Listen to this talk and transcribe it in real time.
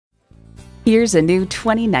Here's a new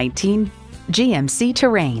 2019 GMC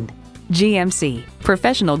Terrain. GMC,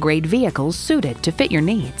 professional-grade vehicles suited to fit your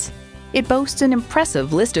needs. It boasts an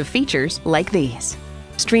impressive list of features like these: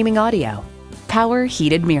 streaming audio, power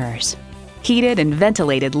heated mirrors, heated and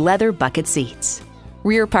ventilated leather bucket seats,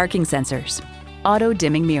 rear parking sensors,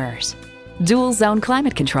 auto-dimming mirrors, dual-zone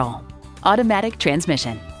climate control, automatic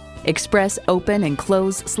transmission, express open and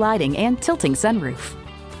close sliding and tilting sunroof,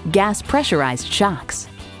 gas pressurized shocks,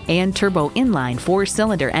 and turbo inline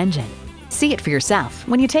 4-cylinder engine. See it for yourself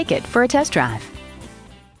when you take it for a test drive.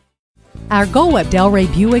 Our goal at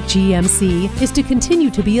Delray Buick GMC is to continue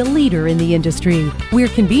to be a leader in the industry. We're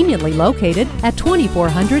conveniently located at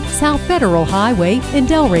 2400 South Federal Highway in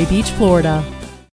Delray Beach, Florida.